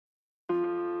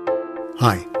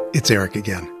Hi, it's Eric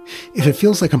again. If it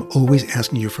feels like I'm always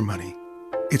asking you for money,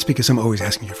 it's because I'm always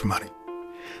asking you for money.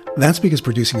 That's because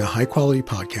producing a high-quality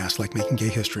podcast like Making Gay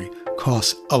History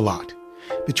costs a lot,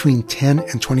 between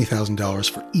 $10,000 and $20,000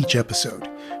 for each episode,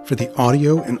 for the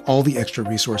audio and all the extra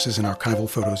resources and archival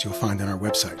photos you'll find on our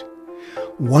website.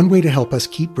 One way to help us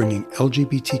keep bringing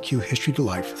LGBTQ history to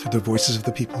life through the voices of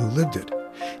the people who lived it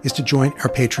is to join our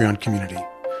Patreon community,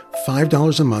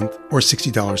 $5 a month or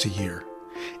 $60 a year.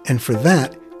 And for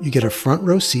that, you get a front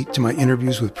row seat to my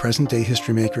interviews with present-day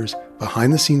history makers,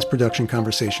 behind-the-scenes production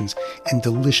conversations, and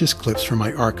delicious clips from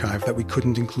my archive that we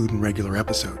couldn't include in regular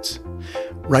episodes.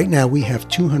 Right now, we have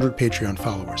 200 Patreon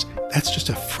followers. That's just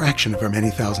a fraction of our many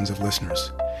thousands of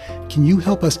listeners. Can you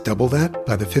help us double that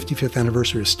by the 55th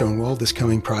anniversary of Stonewall this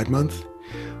coming Pride Month?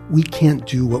 We can't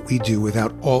do what we do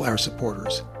without all our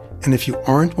supporters. And if you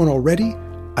aren't one already,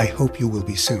 I hope you will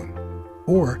be soon.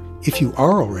 Or, if you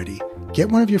are already, get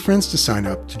one of your friends to sign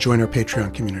up to join our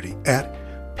Patreon community at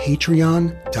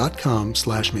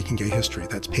patreon.com/makinggayhistory.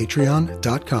 That's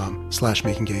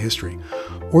patreon.com/makinggayhistory.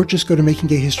 Or just go to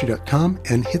makinggayhistory.com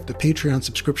and hit the Patreon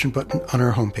subscription button on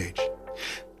our homepage.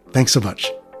 Thanks so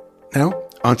much. Now,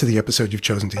 on to the episode you've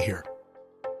chosen to hear.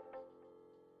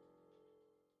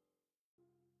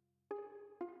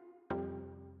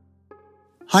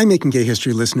 Hi, Making Gay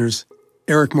History listeners.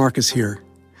 Eric Marcus here.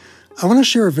 I want to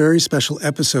share a very special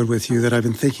episode with you that I've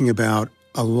been thinking about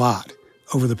a lot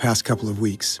over the past couple of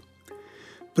weeks.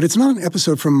 But it's not an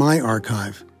episode from my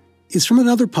archive. It's from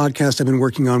another podcast I've been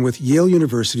working on with Yale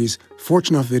University's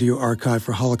Fortunoff Video Archive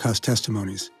for Holocaust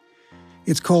Testimonies.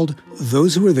 It's called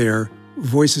Those Who Were There,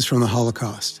 Voices from the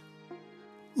Holocaust.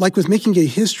 Like with Making Gay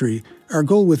History, our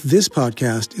goal with this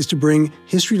podcast is to bring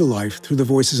history to life through the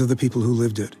voices of the people who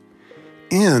lived it,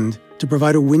 and to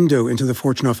provide a window into the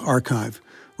Fortunoff archive,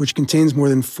 which contains more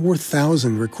than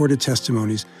 4,000 recorded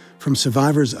testimonies from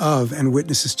survivors of and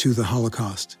witnesses to the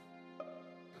Holocaust.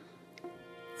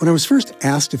 When I was first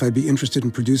asked if I'd be interested in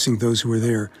producing Those Who Were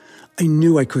There, I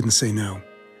knew I couldn't say no.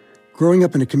 Growing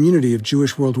up in a community of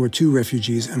Jewish World War II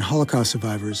refugees and Holocaust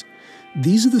survivors,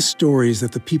 these are the stories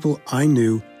that the people I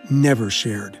knew never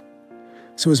shared.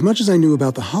 So as much as I knew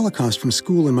about the Holocaust from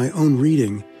school and my own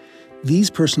reading, these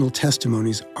personal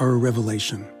testimonies are a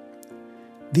revelation.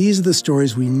 These are the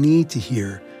stories we need to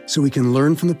hear so we can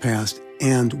learn from the past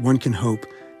and, one can hope,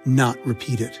 not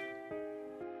repeat it.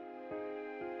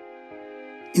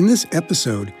 In this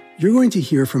episode, you're going to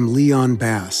hear from Leon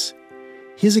Bass.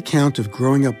 His account of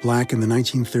growing up black in the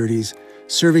 1930s,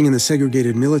 serving in the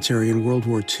segregated military in World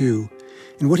War II,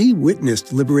 and what he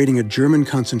witnessed liberating a German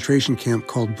concentration camp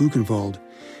called Buchenwald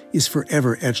is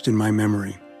forever etched in my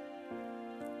memory.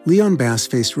 Leon Bass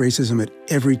faced racism at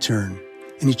every turn,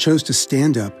 and he chose to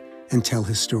stand up and tell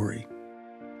his story.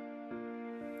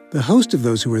 The host of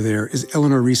Those Who Were There is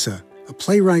Eleanor Risa, a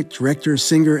playwright, director,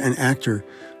 singer, and actor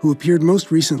who appeared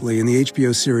most recently in the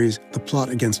HBO series The Plot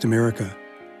Against America.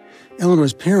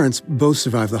 Eleanor's parents both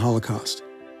survived the Holocaust.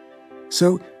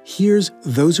 So here's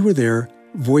Those Who Were There,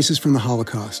 Voices from the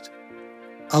Holocaust.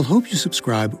 I'll hope you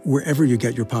subscribe wherever you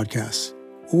get your podcasts,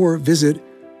 or visit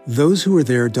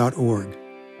thosewhowere.org.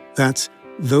 That's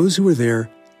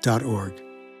thosewhowere.org.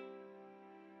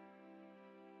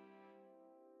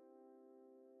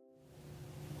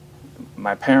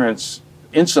 My parents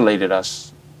insulated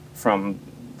us from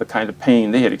the kind of pain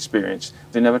they had experienced.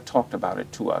 They never talked about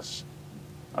it to us,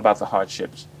 about the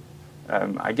hardships.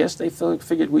 I guess they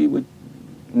figured we would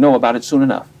know about it soon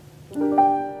enough.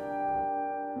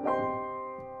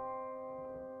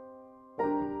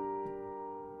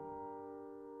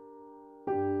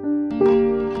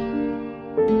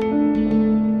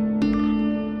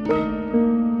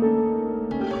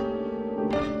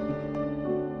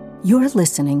 You're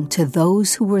listening to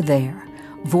Those Who Were There,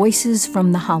 Voices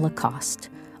from the Holocaust,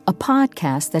 a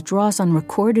podcast that draws on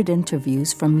recorded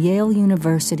interviews from Yale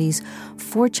University's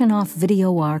Fortunoff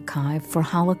Video Archive for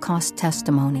Holocaust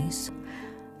Testimonies.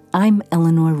 I'm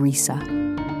Eleanor Risa.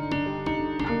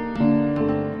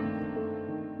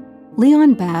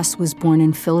 Leon Bass was born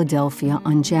in Philadelphia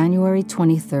on January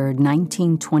 23,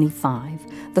 1925,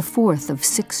 the fourth of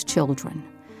 6 children.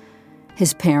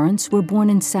 His parents were born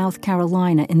in South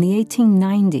Carolina in the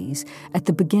 1890s at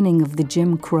the beginning of the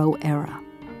Jim Crow era.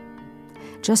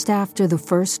 Just after the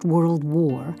First World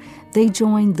War, they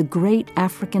joined the great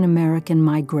African-American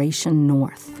migration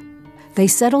north. They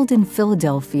settled in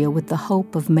Philadelphia with the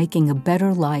hope of making a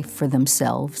better life for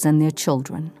themselves and their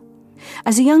children.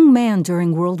 As a young man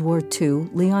during World War II,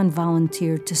 Leon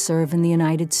volunteered to serve in the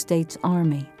United States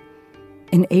Army.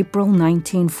 In April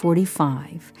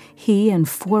 1945, he and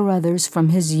 4 others from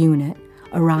his unit,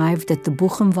 arrived at the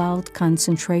Buchenwald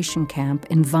concentration camp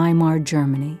in Weimar,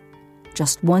 Germany,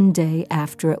 just one day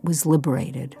after it was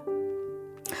liberated.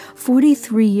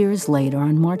 43 years later,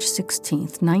 on March 16,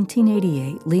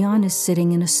 1988, Leon is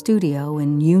sitting in a studio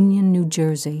in Union, New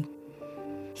Jersey.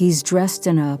 He's dressed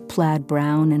in a plaid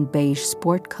brown and beige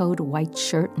sport coat, a white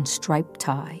shirt, and striped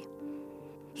tie.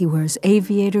 He wears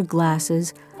aviator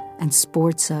glasses and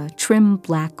sports a trim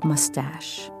black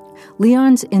mustache.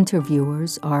 Leon's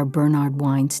interviewers are Bernard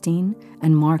Weinstein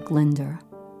and Mark Linder.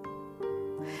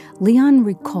 Leon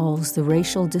recalls the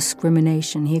racial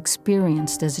discrimination he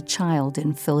experienced as a child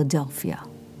in Philadelphia.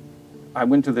 I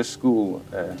went to this school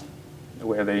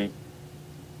where they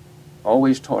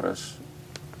always taught us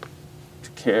to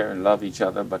care and love each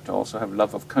other, but to also have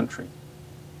love of country.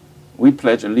 We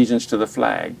pledge allegiance to the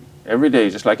flag every day,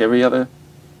 just like every other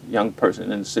young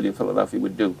person in the city of Philadelphia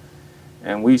would do.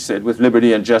 And we said, with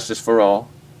liberty and justice for all,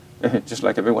 just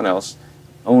like everyone else,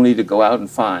 only to go out and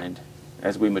find,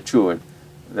 as we matured,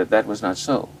 that was not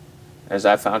so. As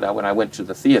I found out when I went to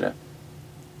the theater,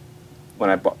 when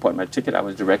I bought my ticket, I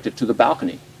was directed to the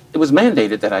balcony. It was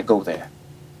mandated that I go there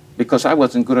because I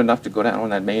wasn't good enough to go down on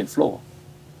that main floor.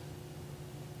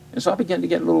 And so I began to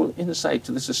get a little insight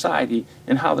to the society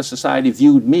and how the society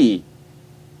viewed me,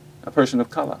 a person of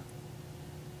color.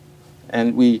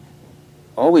 And we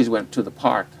always went to the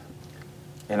park.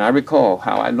 And I recall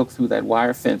how I looked through that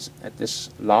wire fence at this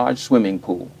large swimming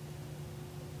pool,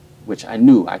 which I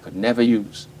knew I could never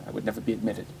use. I would never be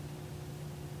admitted.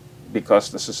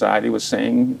 Because the society was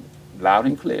saying loud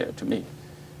and clear to me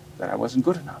that I wasn't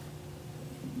good enough.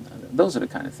 Those are the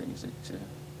kind of things that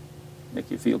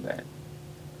make you feel bad.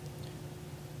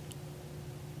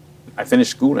 I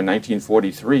finished school in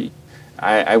 1943.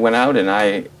 I went out and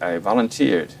I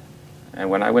volunteered. And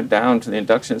when I went down to the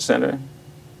induction center,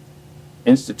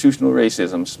 institutional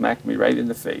racism smacked me right in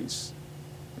the face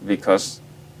because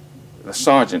the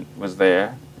sergeant was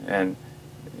there, and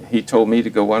he told me to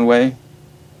go one way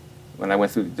when I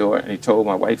went through the door, and he told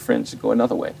my white friends to go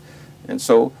another way. And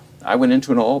so I went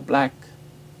into an all-black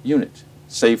unit,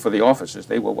 save for the officers.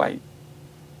 They were white.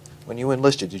 When you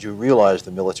enlisted, did you realize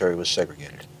the military was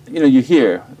segregated? You know, you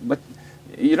hear, but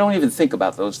you don't even think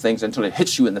about those things until it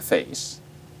hits you in the face.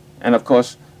 And of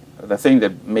course, the thing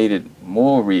that made it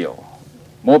more real,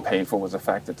 more painful, was the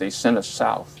fact that they sent us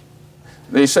south.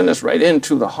 They sent us right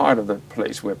into the heart of the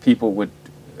place where people would,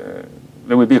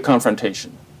 there would be a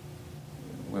confrontation.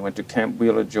 We went to Camp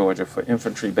Wheeler, Georgia for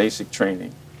infantry basic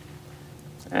training.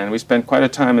 And we spent quite a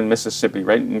time in Mississippi,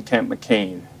 right in Camp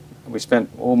McCain. We spent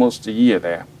almost a year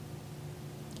there.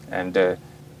 And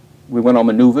we went on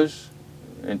maneuvers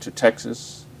into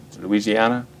Texas, to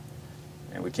Louisiana,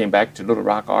 and we came back to Little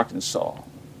Rock, Arkansas.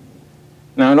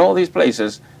 Now, in all these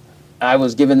places, I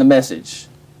was given the message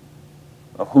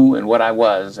of who and what I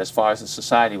was as far as the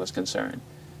society was concerned.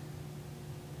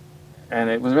 And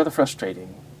it was rather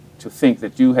frustrating to think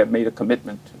that you have made a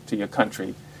commitment to your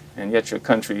country, and yet your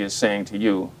country is saying to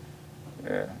you,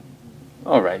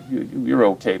 all right, you're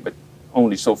okay, but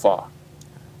only so far.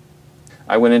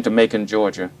 I went into Macon,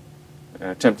 Georgia, and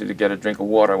attempted to get a drink of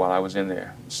water while I was in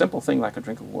there. Simple thing like a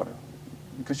drink of water.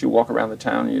 Because you walk around the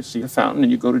town and you see a fountain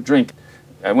and you go to drink.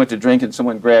 I went to drink and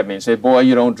someone grabbed me and said, "Boy,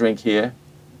 you don't drink here."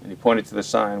 And he pointed to the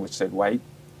sign which said white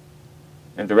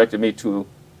and directed me to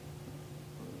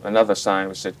another sign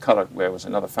which said colored, where was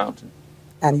another fountain.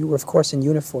 And you were, of course, in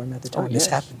uniform at the time this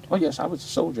happened. Oh, yes, I was a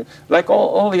soldier. Like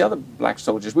all the other black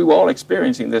soldiers, we were all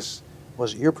experiencing this.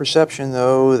 Was it your perception,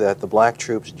 though, that the black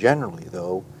troops generally,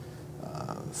 though,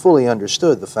 fully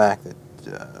understood the fact that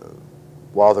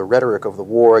while the rhetoric of the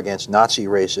war against Nazi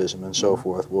racism and so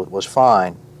forth was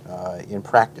fine, in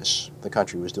practice, the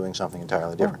country was doing something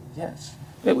entirely different? Oh, yes.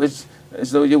 It was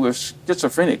as though you were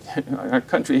schizophrenic. Our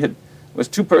country was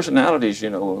two personalities, you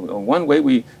know. One way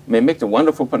we may make the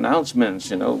wonderful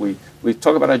pronouncements, you know. We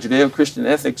talk about our Judeo-Christian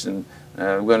ethics and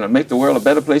we're going to make the world a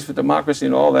better place for democracy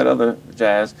and all that other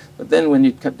jazz. But then when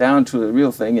you cut down to the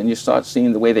real thing and you start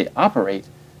seeing the way they operate,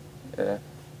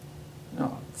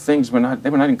 things were not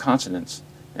in consonance.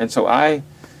 And so I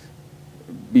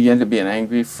began to be an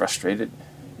angry, frustrated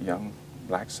young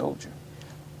black soldier.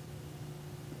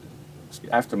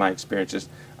 After my experiences,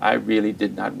 I really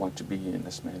did not want to be in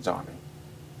this man's army,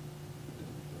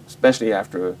 especially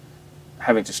after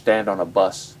having to stand on a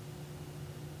bus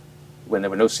when there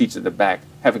were no seats at the back,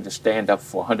 having to stand up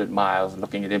for 100 miles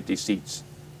looking at empty seats.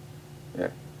 Yeah,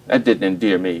 that didn't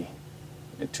endear me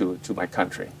to my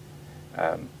country.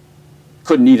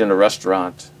 Couldn't eat in a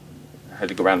restaurant. I had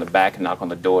to go around the back and knock on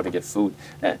the door to get food.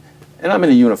 And I'm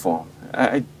in a uniform.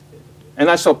 And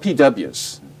I saw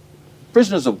PWs,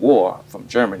 prisoners of war from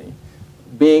Germany,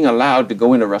 being allowed to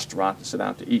go in a restaurant and sit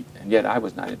down to eat, and yet I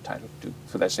was not entitled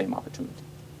for that same opportunity.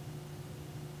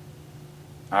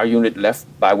 Our unit left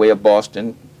by way of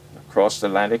Boston, across the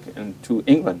Atlantic, and to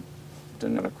England,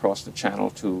 and then across the Channel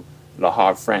to Le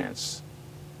Havre, France.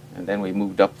 And then we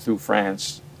moved up through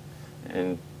France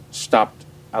and stopped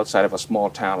outside of a small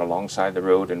town alongside the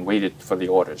road and waited for the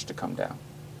orders to come down.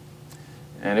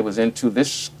 And it was into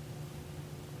this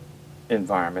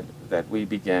environment that we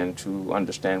began to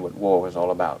understand what war was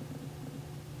all about.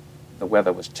 The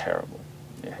weather was terrible.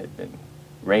 It had been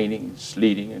raining and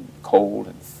sleeting and cold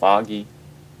and foggy.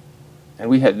 And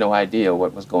we had no idea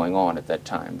what was going on at that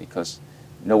time because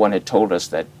no one had told us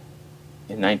that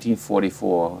in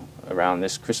 1944, around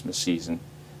this Christmas season,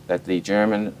 that the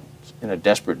Germans, in a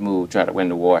desperate move, trying to win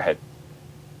the war, had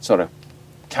sort of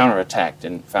counterattacked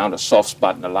and found a soft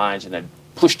spot in the lines and had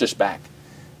pushed us back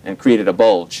and created a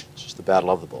bulge. This is the Battle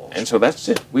of the Bulge. And so that's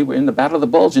it. We were in the Battle of the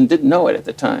Bulge and didn't know it at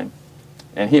the time.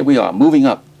 And here we are, moving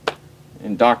up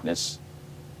in darkness.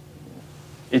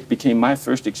 It became my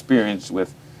first experience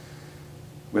with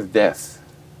death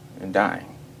and dying.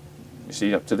 You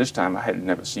see, up to this time, I had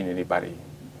never seen anybody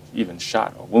even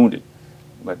shot or wounded.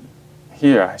 But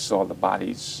here I saw the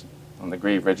bodies on the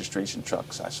grave registration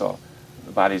trucks. I saw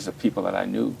the bodies of people that I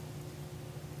knew.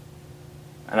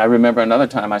 And I remember another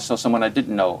time I saw someone I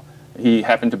didn't know. He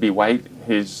happened to be white,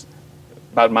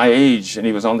 about my age, and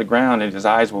he was on the ground, and his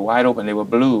eyes were wide open. They were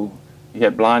blue. He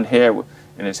had blonde hair,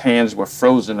 and his hands were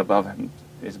frozen above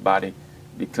his body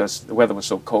because the weather was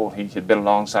so cold. He had been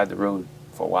alongside the road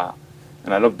for a while.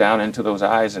 And I looked down into those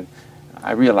eyes, and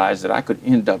I realized that I could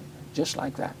end up just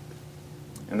like that.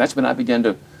 And that's when I began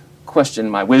to question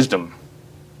my wisdom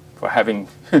for having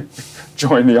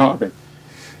joined the Army.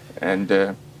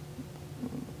 And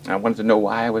I wanted to know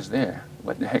why I was there.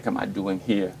 What the heck am I doing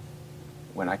here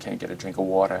when I can't get a drink of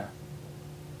water,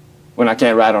 when I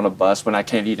can't ride on a bus, when I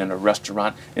can't eat in a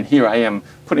restaurant? And here I am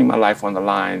putting my life on the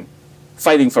line,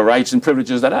 fighting for rights and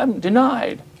privileges that I'm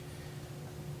denied.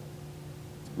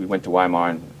 We went to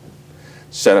Weimar and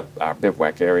set up our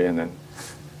bivouac area, and then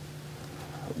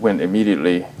went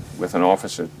immediately with an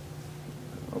officer,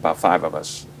 about 5 of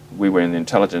us. We were in the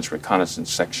intelligence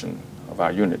reconnaissance section of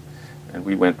our unit, and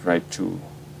we went right to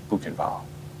Buchenwald.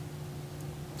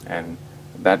 And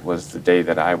that was the day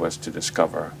that I was to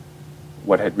discover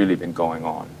what had really been going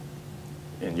on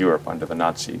in Europe under the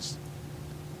Nazis.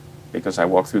 Because I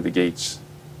walked through the gates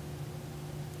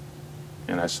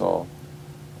and I saw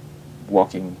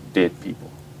walking dead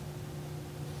people.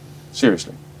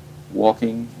 Seriously,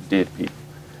 walking dead people.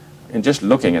 And just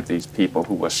looking at these people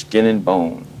who were skin and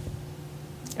bone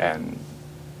and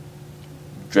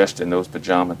dressed in those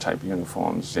pajama-type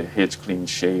uniforms, their heads clean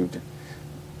shaved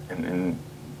and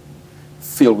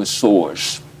filled with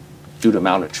sores due to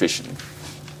malnutrition.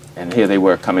 And here they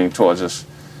were coming towards us,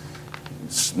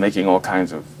 making all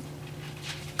kinds of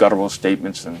guttural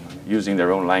statements and using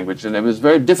their own language. And it was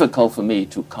very difficult for me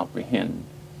to comprehend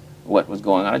what was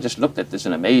going on. I just looked at this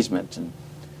in amazement, and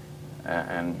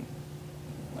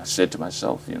I said to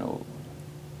myself,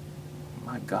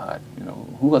 my God,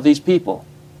 who are these people?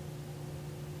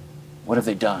 What have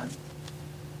they done?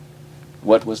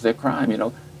 What was their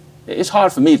crime? It's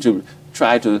hard for me to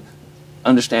try to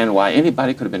understand why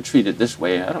anybody could have been treated this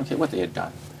way. I don't care what they had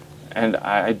done. And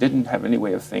I didn't have any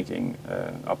way of thinking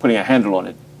or putting a handle on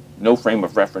it, no frame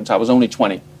of reference. I was only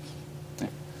 20.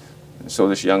 And so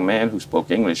this young man who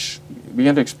spoke English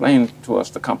began to explain to us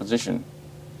the composition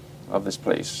of this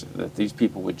place, that these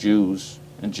people were Jews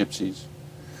and gypsies.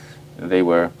 And they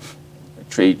were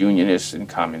trade unionists and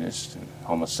communists and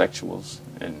homosexuals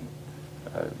and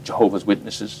Jehovah's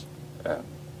Witnesses.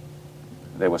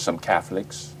 There were some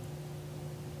Catholics.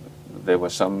 There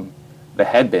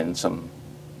had been some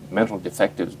mental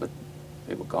defectives, but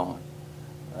they were gone.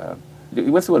 We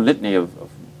went through a litany of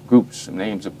groups,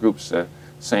 names of groups,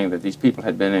 saying that these people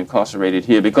had been incarcerated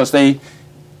here because they,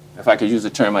 if I could use the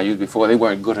term I used before, they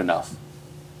weren't good enough,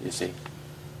 you see.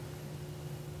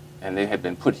 And they had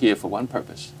been put here for one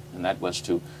purpose, and that was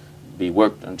to be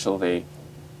worked until they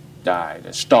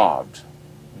died, starved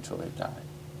until they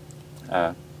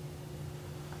died.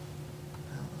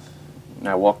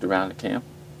 I walked around the camp.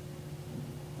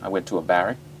 I went to a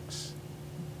barracks.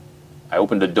 I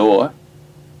opened a door.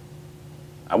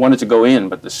 I wanted to go in,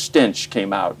 but the stench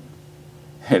came out.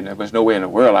 And there was no way in the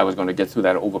world I was going to get through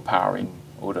that overpowering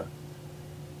odor.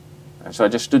 And so I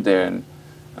just stood there, and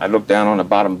I looked down on the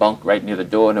bottom bunk right near the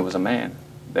door, and there was a man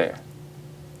there.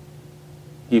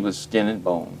 He was skin and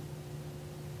bone.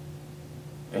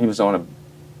 And he was on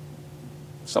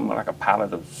something like a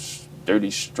pallet of dirty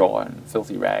straw and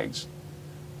filthy rags.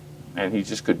 And he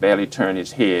just could barely turn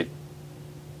his head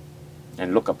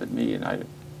and look up at me, and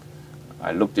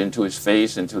I looked into his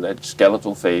face, into that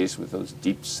skeletal face with those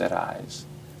deep-set eyes,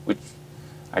 which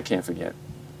I can't forget.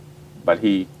 But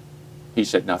he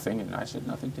said nothing, and I said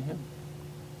nothing to him.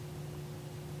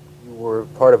 You were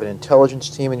part of an intelligence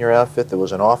team in your outfit. There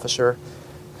was an officer.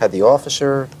 Had the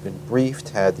officer been briefed?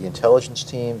 Had the intelligence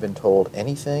team been told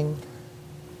anything?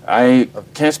 I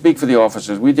can't speak for the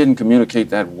officers. We didn't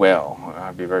communicate that well,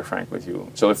 I'll be very frank with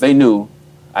you. So if they knew,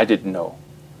 I didn't know.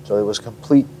 So it was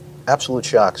complete, absolute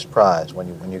shock, surprise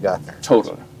when you got there.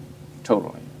 Totally.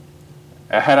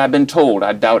 Had I been told,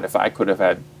 I doubt if I could have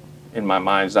had, in my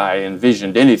mind's eye,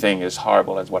 envisioned anything as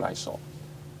horrible as what I saw.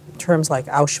 Terms like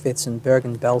Auschwitz and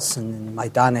Bergen-Belsen and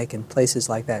Majdanek and places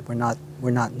like that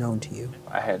were not known to you.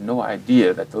 I had no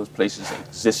idea that those places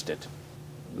existed.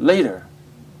 Later,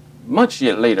 much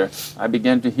yet later, I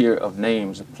began to hear of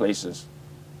names of places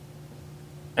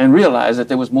and realized that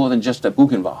there was more than just a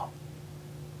Buchenwald,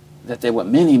 that there were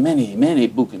many, many, many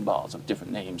Buchenwalds of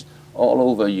different names all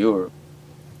over Europe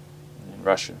and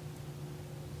Russia.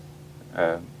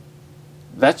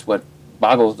 That's what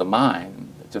boggles the mind,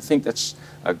 to think that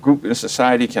a group in a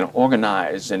society can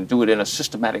organize and do it in a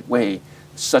systematic way,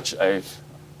 such a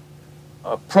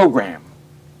program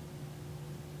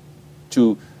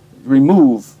to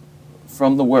remove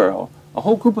from the world a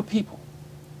whole group of people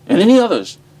and any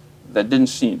others that they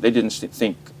didn't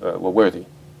think were worthy.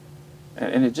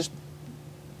 And it just,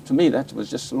 to me, that was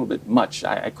just a little bit much.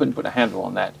 I couldn't put a handle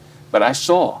on that. But I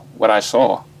saw what I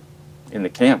saw in the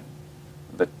camp,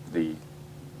 the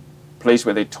place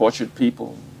where they tortured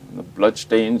people, and the blood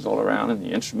stains all around and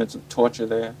the instruments of torture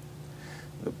there,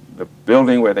 the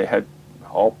building where they had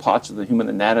all parts of the human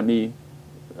anatomy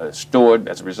stored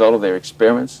as a result of their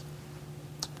experiments,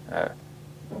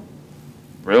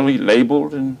 really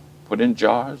labeled and put in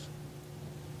jars.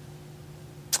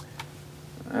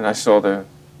 And I saw the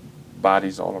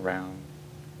bodies all around.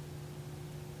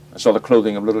 I saw the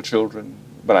clothing of little children,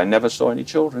 but I never saw any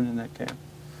children in that camp.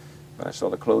 But I saw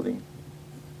the clothing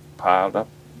piled up,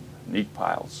 neat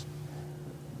piles.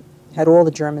 Had all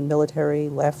the German military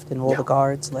left and all Yeah. the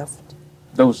guards left?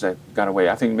 Those that got away,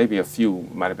 I think maybe a few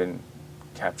might have been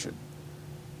captured.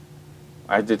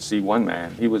 I did see one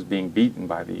man, he was being beaten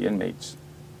by the inmates.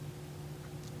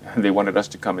 And they wanted us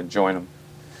to come and join them.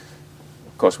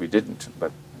 Of course we didn't,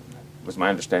 but it was my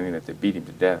understanding that they beat him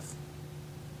to death.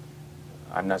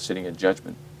 I'm not sitting in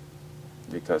judgment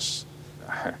because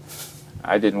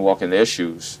I didn't walk in their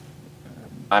shoes.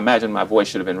 I imagine my voice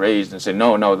should have been raised and said,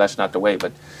 no, that's not the way,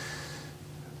 but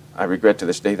I regret to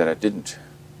this day that I didn't.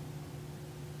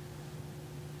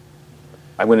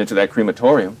 I went into that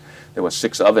crematorium. There were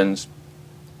 6 ovens,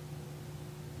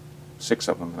 6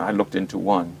 of them, and I looked into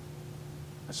one.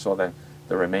 I saw the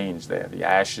remains there, the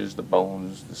ashes, the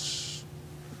bones,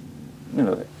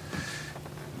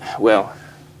 well,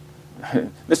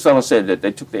 this fellow said that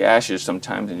they took the ashes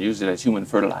sometimes and used it as human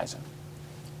fertilizer.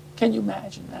 Can you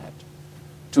imagine that?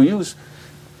 To use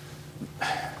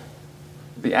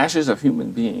the ashes of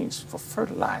human beings for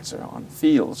fertilizer on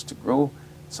fields to grow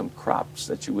some crops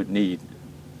that you would need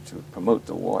to promote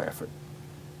the war effort.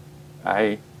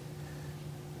 I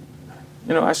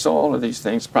saw all of these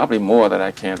things, probably more that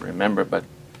I can't remember, but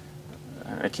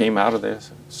I came out of there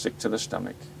sick to the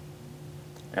stomach,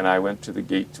 and I went to the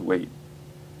gate to wait.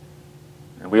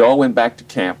 And we all went back to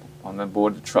camp on the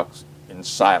board the trucks in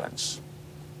silence.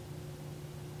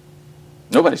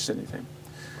 Nobody said anything.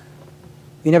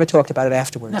 You never talked about it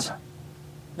afterwards?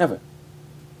 Never.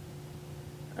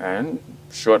 And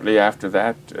shortly after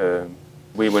that,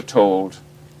 we were told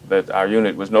that our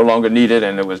unit was no longer needed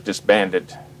and it was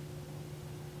disbanded.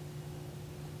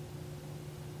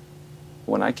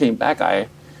 When I came back, I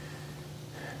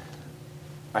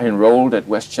enrolled at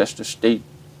Westchester State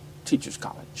Teachers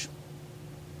College.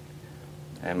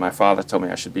 And my father told me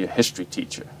I should be a history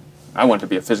teacher. I wanted to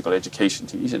be a physical education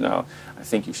teacher. He said, no, I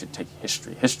think you should take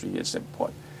history. History is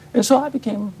important. And so I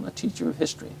became a teacher of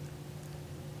history.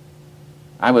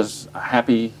 I was a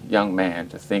happy young man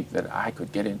to think that I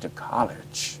could get into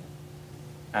college.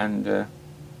 And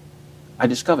I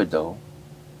discovered, though,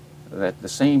 that the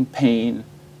same pain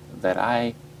that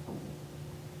I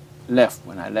left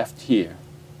when I left here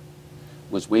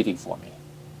was waiting for me.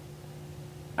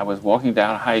 I was walking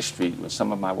down High Street with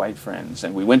some of my white friends,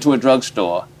 and we went to a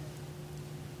drugstore,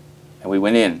 and we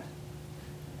went in,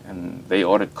 and they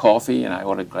ordered coffee, and I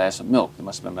ordered a glass of milk. There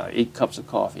must have been about 8 cups of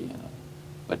coffee,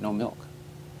 but no milk.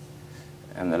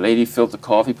 And the lady filled the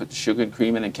coffee, put the sugar and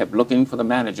cream in, and kept looking for the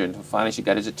manager until finally she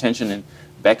got his attention and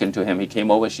beckoned to him. He came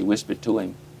over, she whispered to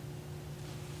him.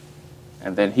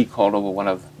 And then he called over one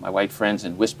of my white friends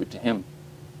and whispered to him.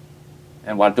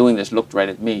 And while doing this, looked right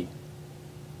at me.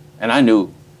 And I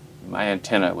knew my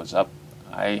antenna was up.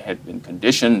 I had been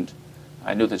conditioned.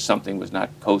 I knew that something was not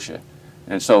kosher.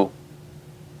 And so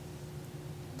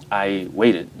I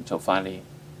waited until finally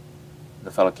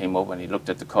the fellow came over and he looked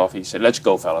at the coffee. He said, "Let's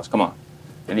go, fellas, come on."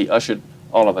 And he ushered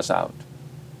all of us out.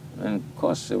 And of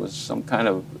course, there was some kind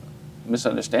of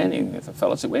misunderstanding. If the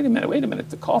fellow said, wait a minute,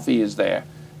 the coffee is there."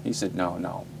 He said,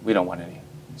 no, we don't want any.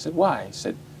 He said, "Why?" He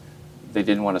said, "They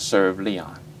didn't want to serve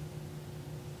Leon."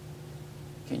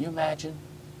 Can you imagine?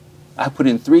 I put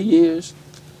in 3 years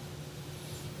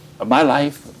of my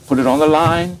life, put it on the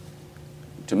line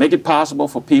to make it possible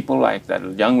for people like that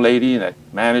young lady, that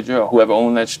manager, or whoever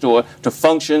owned that store to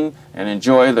function and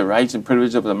enjoy the rights and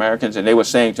privileges of the Americans. And they were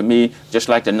saying to me, just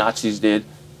like the Nazis did,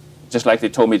 just like they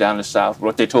told me down in the South,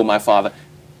 what they told my father,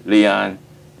 "Leon,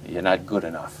 you're not good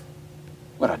enough."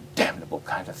 What a damnable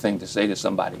kind of thing to say to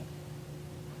somebody.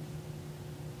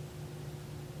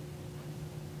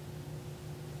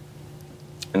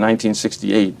 In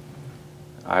 1968,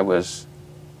 I was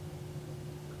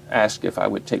asked if I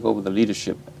would take over the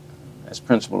leadership as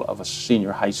principal of a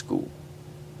senior high school.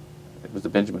 It was the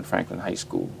Benjamin Franklin High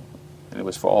School, and it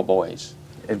was for all boys.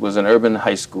 It was an urban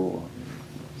high school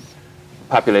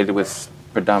populated with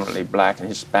predominantly black and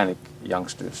Hispanic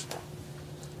youngsters.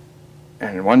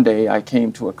 And one day I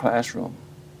came to a classroom,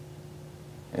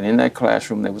 and in that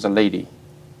classroom there was a lady,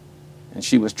 and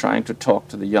she was trying to talk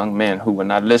to the young men who were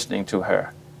not listening to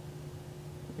her.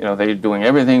 You know, they were doing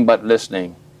everything but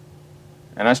listening.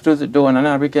 And I stood at the door, and then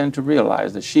I began to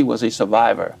realize that she was a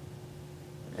survivor.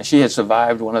 And she had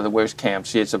survived one of the worst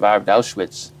camps. She had survived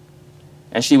Auschwitz.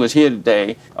 And she was here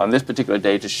today, on this particular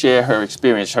day, to share her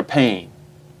experience, her pain,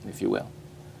 if you will.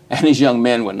 And these young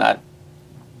men were not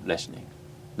listening.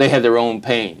 They had their own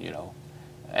pain, you know.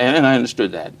 And I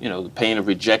understood that, you know, the pain of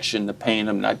rejection, the pain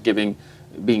of not being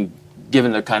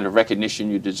given the kind of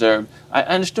recognition you deserved. I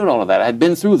understood all of that. I had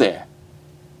been through there.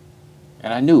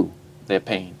 And I knew their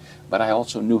pain, but I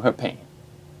also knew her pain.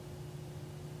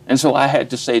 And so I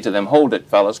had to say to them, "Hold it,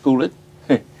 fellas, cool it.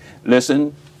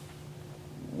 Listen,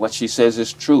 what she says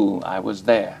is true. I was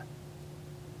there."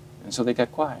 And so they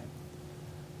got quiet.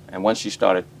 And once she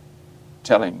started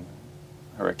telling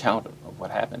her account of what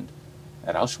happened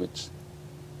at Auschwitz,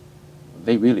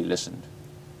 they really listened.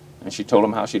 And she told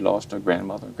them how she lost her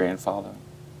grandmother, grandfather,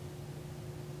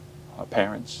 her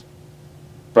parents,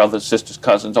 brothers, sisters,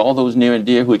 cousins, all those near and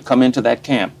dear who had come into that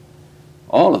camp.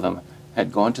 All of them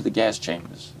had gone to the gas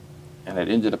chambers and had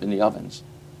ended up in the ovens.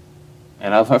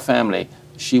 And of her family,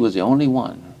 she was the only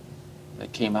one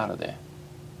that came out of there.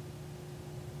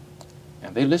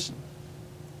 And they listened.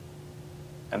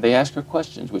 And they asked her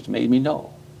questions, which made me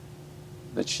know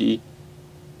that she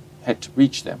had to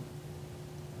reach them.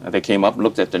 And they came up and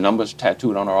looked at the numbers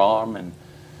tattooed on her arm, and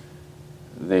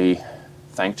they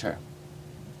thanked her.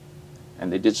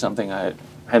 And they did something I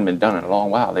hadn't been done in a long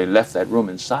while. They left that room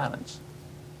in silence.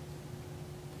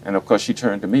 And of course, she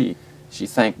turned to me. She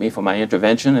thanked me for my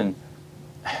intervention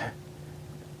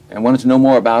and wanted to know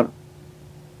more about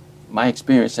my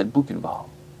experience at Buchenwald.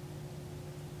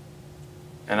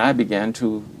 And I began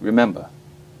to remember.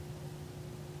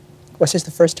 Was this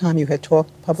the first time you had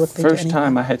talked publicly to anyone? First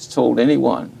time I had told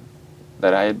anyone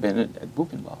that I had been at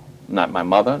Buchenwald. Not my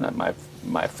mother, not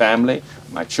my family,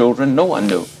 my children. No one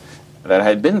knew that I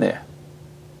had been there.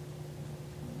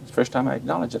 It's the first time I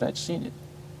acknowledged that I'd seen it.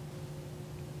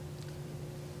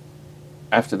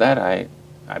 After that,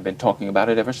 I've been talking about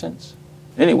it ever since.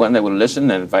 Anyone that will listen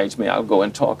and invites me, I'll go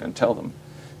and talk and tell them.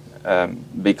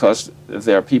 Because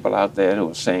there are people out there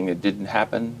who are saying it didn't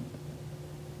happen.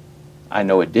 I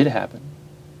know it did happen.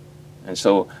 And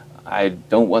so I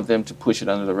don't want them to push it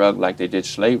under the rug like they did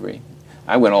slavery.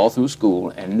 I went all through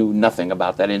school and knew nothing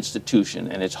about that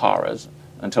institution and its horrors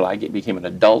until I became an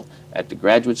adult at the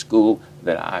graduate school,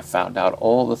 that I found out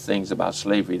all the things about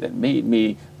slavery that made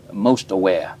me most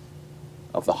aware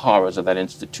of the horrors of that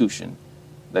institution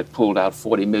that pulled out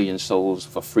 40 million souls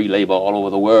for free labor all over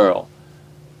the world.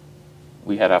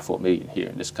 We had our 4 million here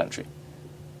in this country.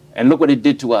 And look what it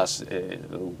did to us.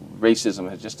 Racism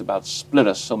has just about split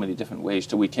us so many different ways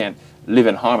till we can't live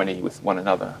in harmony with one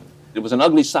another. It was an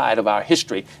ugly side of our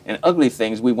history, and ugly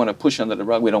things we want to push under the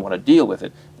rug. We don't want to deal with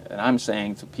it. And I'm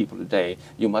saying to people today,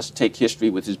 you must take history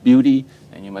with its beauty,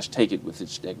 and you must take it with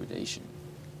its degradation.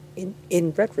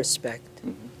 In retrospect,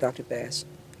 Dr. Bass,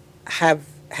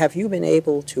 have you been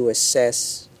able to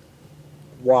assess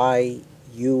why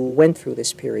you went through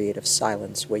this period of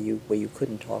silence where you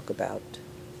couldn't talk about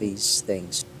these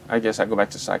things? I guess I go back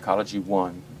to Psychology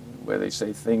 1, where they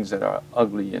say things that are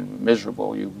ugly and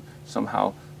miserable, you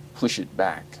somehow push it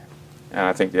back. And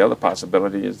I think the other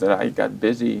possibility is that I got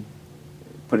busy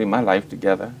putting my life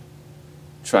together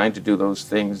trying to do those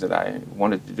things that I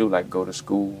wanted to do, like go to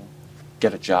school,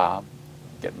 get a job,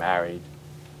 get married.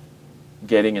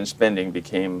 Getting and spending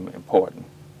became important.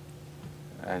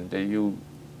 And you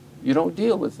don't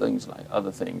deal with things like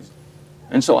other things.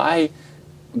 And so I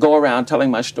go around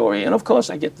telling my story, and of course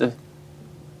I get the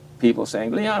people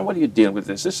saying, Leon, what are you dealing with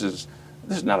this? This is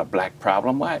not a black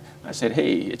problem. Why? I said,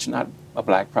 hey, it's not a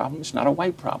black problem, it's not a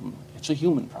white problem, it's a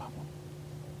human problem.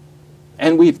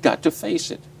 And we've got to face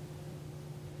it.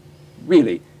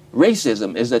 Really,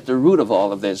 racism is at the root of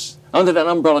all of this. Under that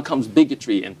umbrella comes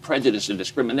bigotry and prejudice and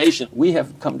discrimination. We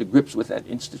have come to grips with that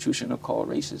institution called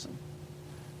racism.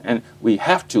 And we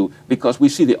have to, because we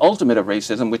see the ultimate of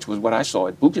racism, which was what I saw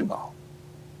at Buchenwald.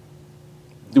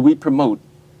 Do we promote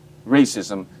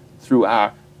racism through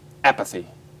our apathy?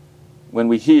 When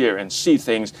we hear and see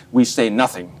things, we say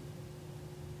nothing,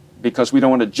 because we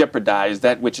don't want to jeopardize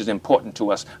that which is important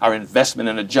to us, our investment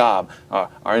in a job,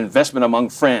 our investment among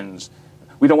friends.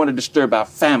 We don't want to disturb our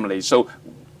families. So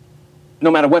no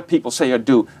matter what people say or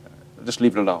do, just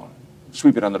leave it alone.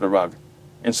 Sweep it under the rug,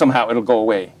 and somehow it'll go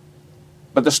away.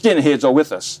 But the skinheads are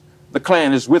with us. The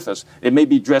Klan is with us. They may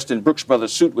be dressed in Brooks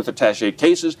Brothers suit with attaché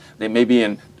cases. They may be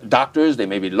in doctors. They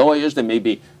may be lawyers. They may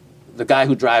be the guy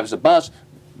who drives the bus,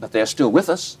 but they're still with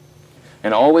us.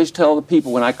 And I always tell the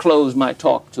people when I close my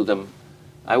talk to them,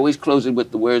 I always close it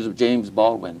with the words of James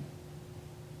Baldwin,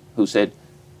 who said,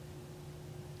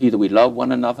 either we love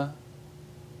one another,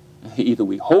 either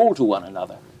we hold to one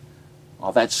another,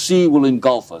 or that sea will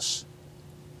engulf us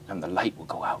and the light will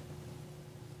go out.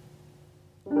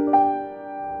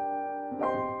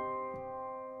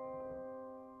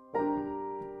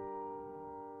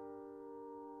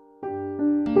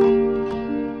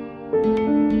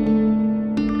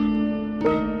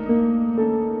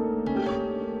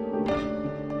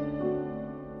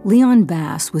 Leon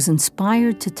Bass was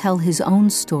inspired to tell his own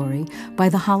story by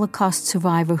the Holocaust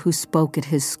survivor who spoke at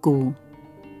his school.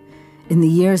 In the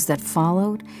years that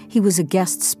followed, he was a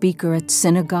guest speaker at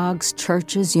synagogues,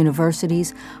 churches,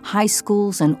 universities, high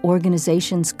schools, and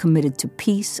organizations committed to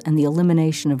peace and the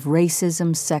elimination of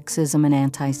racism, sexism, and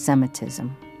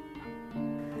anti-Semitism.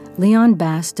 Leon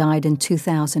Bass died in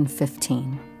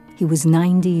 2015. He was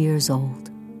 90 years old.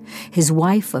 His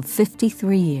wife of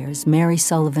 53 years, Mary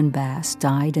Sullivan Bass,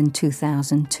 died in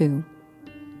 2002.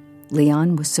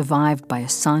 Leon was survived by a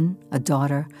son, a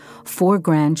daughter, 4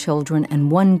 grandchildren,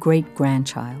 and 1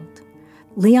 great-grandchild.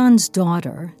 Leon's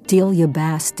daughter, Delia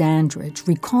Bass Dandridge,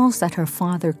 recalls that her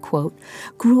father, quote,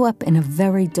 grew up in a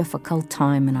very difficult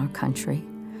time in our country,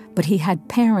 but he had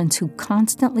parents who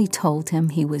constantly told him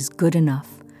he was good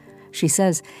enough. She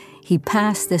says he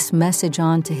passed this message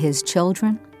on to his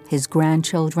children, his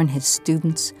grandchildren, his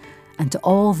students, and to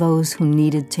all those who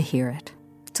needed to hear it.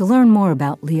 To learn more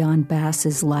about Leon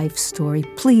Bass's life story,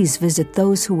 please visit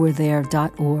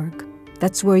thosewhowere.org.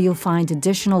 That's where you'll find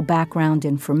additional background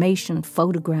information,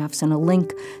 photographs, and a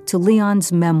link to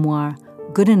Leon's memoir,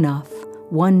 Good Enough,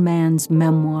 One Man's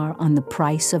Memoir on the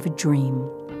Price of a Dream.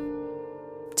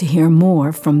 To hear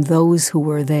more from Those Who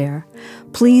Were There,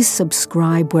 please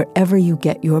subscribe wherever you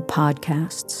get your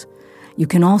podcasts. You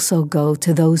can also go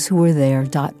to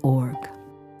thosewhowere.org.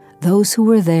 Those Who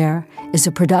Were There is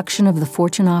a production of the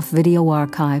Fortunoff Video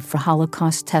Archive for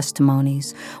Holocaust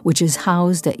Testimonies, which is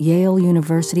housed at Yale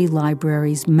University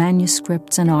Library's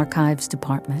Manuscripts and Archives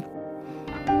Department.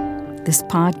 This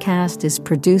podcast is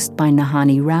produced by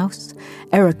Nahani Rouse,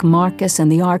 Eric Marcus,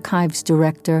 and the Archives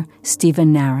Director,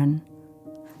 Stephen Naran.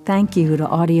 Thank you to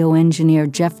audio engineer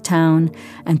Jeff Town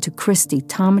and to Christy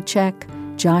Tomachek,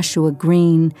 Joshua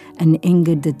Green, and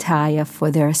Inga Detaya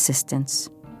for their assistance.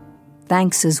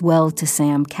 Thanks as well to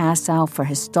Sam Cassow for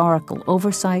historical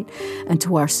oversight and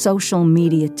to our social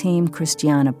media team,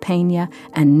 Christiana Pena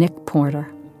and Nick Porter.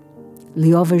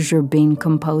 Liova Gerbin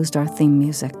composed our theme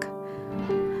music.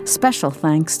 Special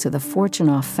thanks to the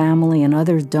Fortunoff family and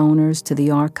other donors to the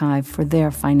archive for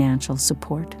their financial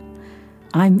support.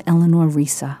 I'm Eleanor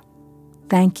Risa.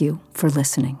 Thank you for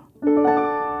listening.